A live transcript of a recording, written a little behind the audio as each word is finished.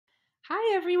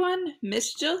Hi everyone,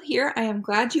 Miss Jill here. I am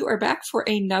glad you are back for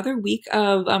another week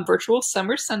of virtual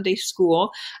summer Sunday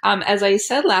school. As I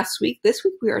said last week, this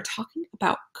week we are talking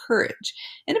about courage.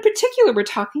 And in particular, we're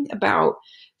talking about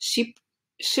Ship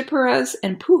Shiprahs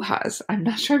and Puhas. I'm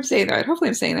not sure I'm saying that right. Hopefully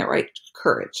I'm saying that right.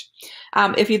 Courage.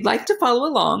 If you'd like to follow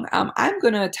along, I'm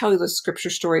going to tell you the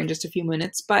scripture story in just a few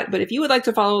minutes. But if you would like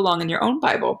to follow along in your own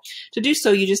Bible, to do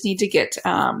so, you just need to get.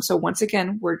 So once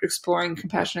again, we're exploring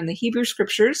compassion in the Hebrew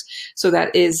scriptures. So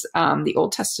that is the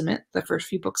Old Testament, the first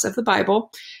few books of the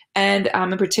Bible. And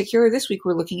in particular, this week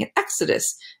we're looking at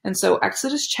Exodus. And so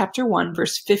Exodus chapter 1,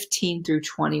 verse 15 through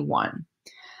 21.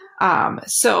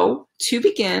 So to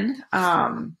begin,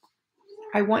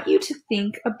 I want you to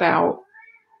think about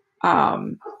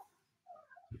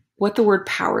what the word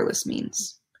powerless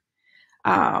means.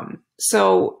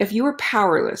 So if you were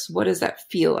powerless, what does that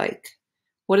feel like?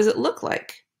 What does it look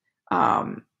like?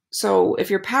 So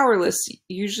if you're powerless,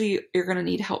 usually you're going to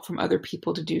need help from other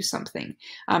people to do something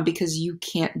because you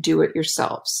can't do it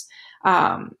yourselves.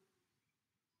 In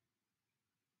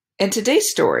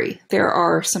today's story, there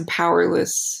are some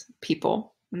powerless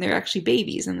people, and they're actually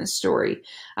babies in this story,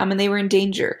 and they were in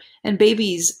danger. And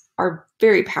babies are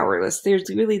very powerless. There's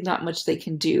really not much they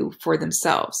can do for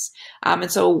themselves.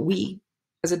 And so we,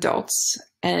 as adults,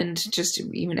 and just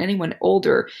even anyone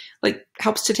older, like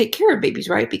helps to take care of babies,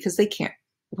 right? Because they can't,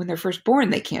 when they're first born,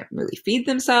 they can't really feed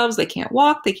themselves. They can't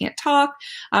walk. They can't talk.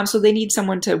 So they need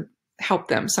someone to help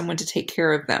them, someone to take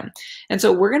care of them. And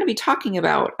so we're going to be talking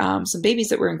about some babies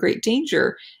that were in great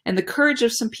danger and the courage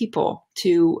of some people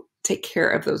to take care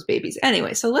of those babies.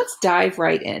 Anyway, so let's dive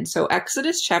right in. So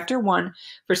Exodus chapter 1,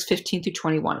 verse 15 through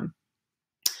 21.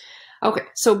 Okay,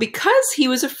 so because he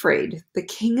was afraid, the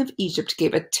king of Egypt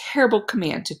gave a terrible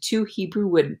command to two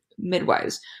Hebrew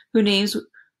midwives, whose names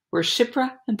were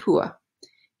Shiprah and Puah.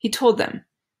 He told them,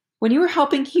 "When you are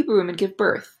helping Hebrew women give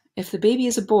birth, if the baby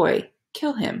is a boy,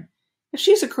 kill him. If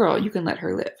she's a girl, you can let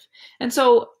her live." And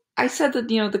so I said that,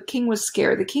 the king was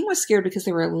scared. The king was scared because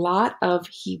there were a lot of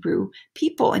Hebrew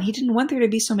people, and he didn't want there to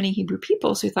be so many Hebrew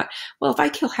people. So he thought, well, if I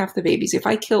kill half the babies, if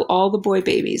I kill all the boy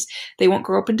babies, they won't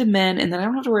grow up into men, and then I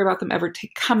don't have to worry about them ever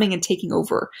coming and taking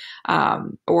over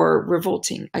or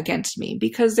revolting against me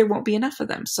because there won't be enough of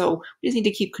them. So we just need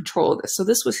to keep control of this. So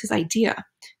this was his idea.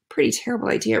 Pretty terrible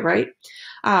idea, right?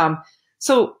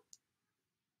 So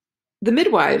the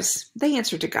midwives, they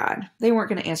answered to God. They weren't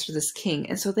going to answer this king,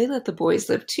 and so they let the boys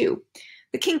live too.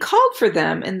 The king called for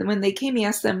them, and when they came, he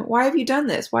asked them, "Why have you done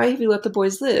this? Why have you let the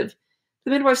boys live?"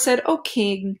 The midwives said, "Oh,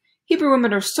 king, Hebrew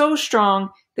women are so strong,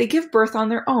 they give birth on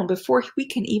their own before we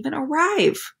can even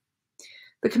arrive."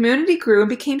 The community grew and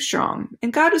became strong,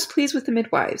 and God was pleased with the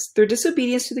midwives. Their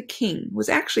disobedience to the king was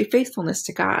actually faithfulness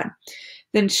to God.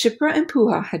 Then Shiprah and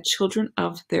Puah had children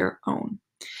of their own.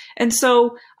 And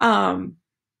so,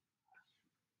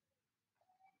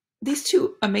 these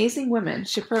two amazing women,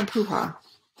 Shiprah and Puah,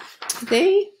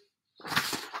 they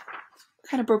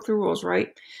kind of broke the rules,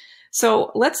 right?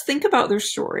 So let's think about their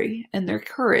story and their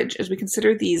courage as we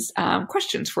consider these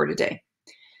questions for today.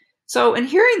 So in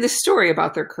hearing this story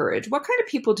about their courage, what kind of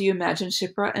people do you imagine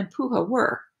Shiprah and Puah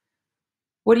were?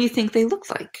 What do you think they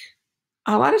looked like?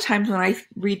 A lot of times when I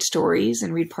read stories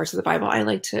and read parts of the Bible, I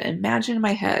like to imagine in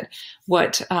my head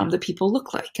what the people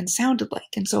look like and sounded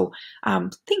like. And so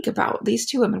think about these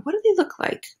two women. What do they look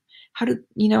like? How did,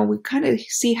 we kind of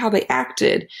see how they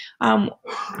acted,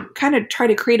 kind of try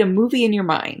to create a movie in your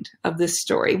mind of this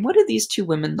story. What do these two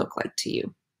women look like to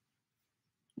you?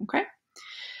 Okay.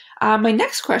 My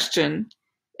next question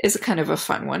is a kind of a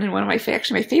fun one, and one of my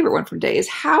favorite one from today is,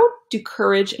 how do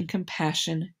courage and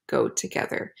compassion go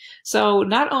together? So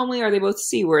not only are they both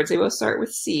C words, they both start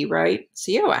with C, right?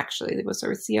 CO, actually. They both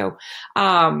start with CO.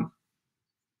 How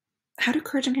do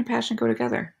courage and compassion go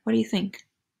together? What do you think?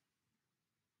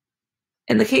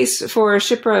 In the case for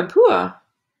Shiprah and Puah,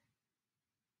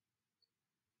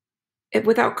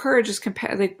 without courage,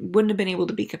 they wouldn't have been able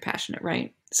to be compassionate,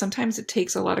 right? Sometimes it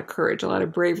takes a lot of courage, a lot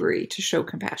of bravery to show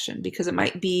compassion, because it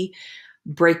might be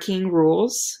breaking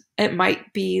rules. It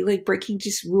might be like breaking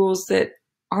just rules that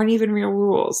aren't even real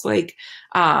rules. Like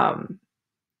when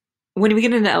we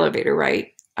get in an elevator,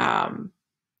 right?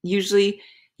 Usually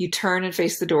you turn and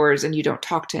face the doors and you don't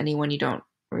talk to anyone. You don't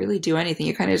really do anything.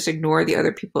 You kind of just ignore the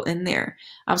other people in there.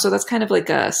 So that's kind of like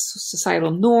a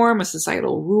societal norm, a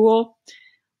societal rule.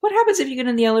 What happens if you get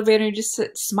in the elevator and you just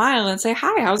smile and say,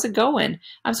 "Hi, how's it going?"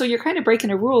 So you're kind of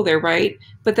breaking a rule there, right?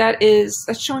 But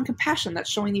that's showing compassion. That's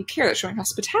showing you care. That's showing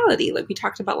hospitality, like we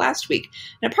talked about last week.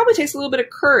 And it probably takes a little bit of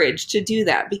courage to do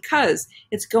that because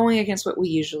it's going against what we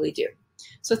usually do.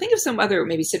 So think of some other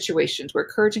maybe situations where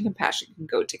courage and compassion can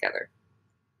go together.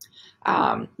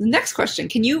 The next question,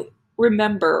 can you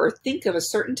remember or think of a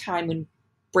certain time when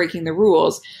breaking the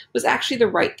rules was actually the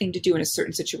right thing to do in a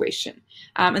certain situation?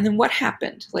 And then what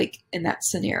happened, like in that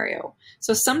scenario?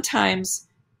 So sometimes,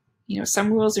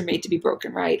 some rules are made to be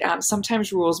broken, right?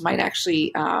 Sometimes rules might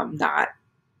actually not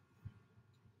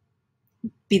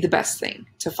be the best thing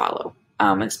to follow,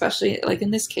 especially like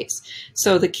in this case.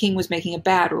 So the king was making a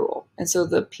bad rule, and so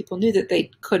the people knew that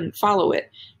they couldn't follow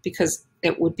it because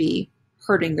it would be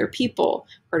hurting their people,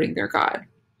 hurting their God.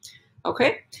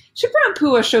 Okay? Shiprah and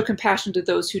Puah show compassion to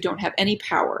those who don't have any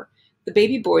power. The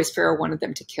baby boys Pharaoh wanted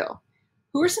them to kill.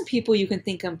 Who are some people you can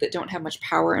think of that don't have much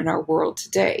power in our world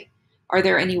today? Are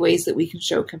there any ways that we can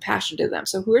show compassion to them?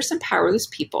 So who are some powerless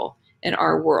people in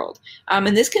our world?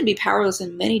 And this can be powerless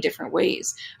in many different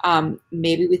ways.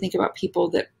 Maybe we think about people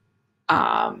that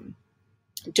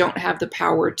don't have the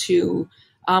power to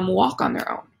walk on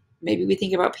their own. Maybe we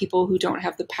think about people who don't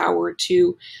have the power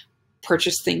to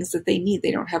purchase things that they need.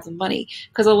 They don't have the money.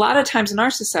 Because a lot of times in our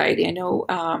society, I know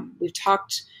we've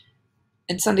talked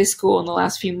in Sunday school in the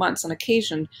last few months on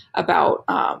occasion about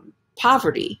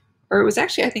poverty. Or it was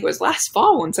actually, I think it was last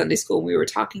fall in Sunday school, we were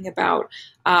talking about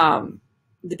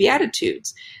the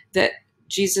Beatitudes, that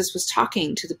Jesus was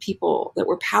talking to the people that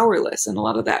were powerless. And a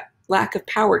lot of that lack of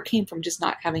power came from just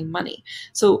not having money.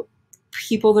 So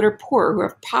people that are poor, who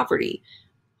have poverty,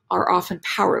 are often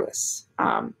powerless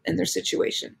in their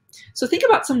situation. So think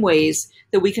about some ways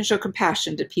that we can show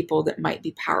compassion to people that might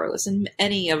be powerless in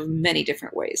any of many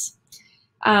different ways.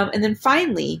 And then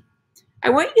finally, I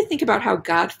want you to think about how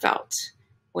God felt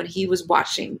when he was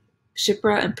watching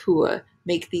Shiprah and Puah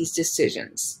make these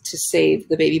decisions to save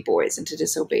the baby boys and to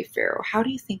disobey Pharaoh. How do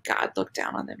you think God looked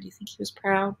down on them? Do you think he was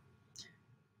proud?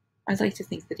 I'd like to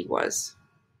think that he was.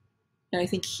 And I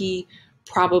think he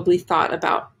probably thought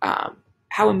about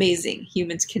how amazing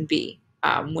humans can be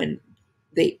when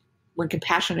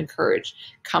compassion and courage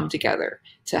come together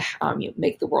to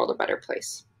make the world a better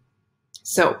place.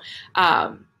 So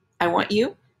I want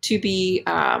you to be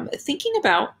thinking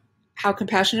about how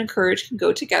compassion and courage can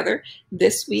go together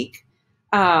this week.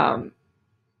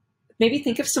 Maybe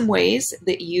think of some ways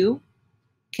that you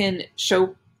can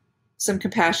show some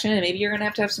compassion, and maybe you're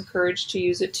going to have some courage to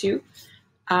use it too.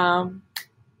 So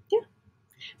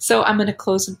I'm going to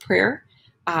close in prayer.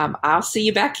 I'll see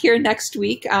you back here next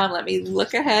week. Let me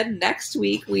look ahead. Next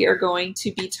week, we are going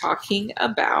to be talking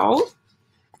about,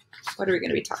 what are we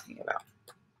going to be talking about?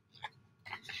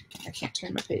 I can't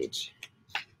turn my page.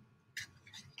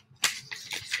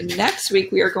 Next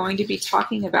week, we are going to be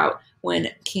talking about when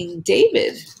King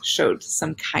David showed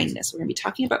some kindness. We're going to be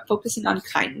talking about focusing on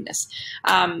kindness.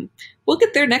 We'll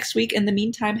get there next week. In the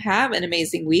meantime, have an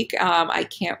amazing week. I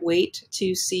can't wait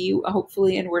to see you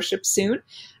hopefully in worship soon.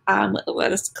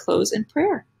 Let us close in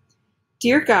prayer.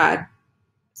 Dear God,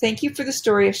 thank you for the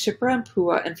story of Shiprah and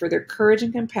Puah and for their courage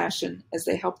and compassion as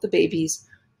they help the babies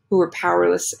who were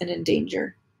powerless and in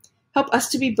danger. Help us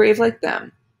to be brave like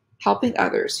them, helping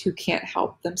others who can't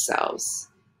help themselves.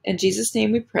 In Jesus'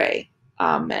 name we pray.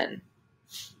 Amen.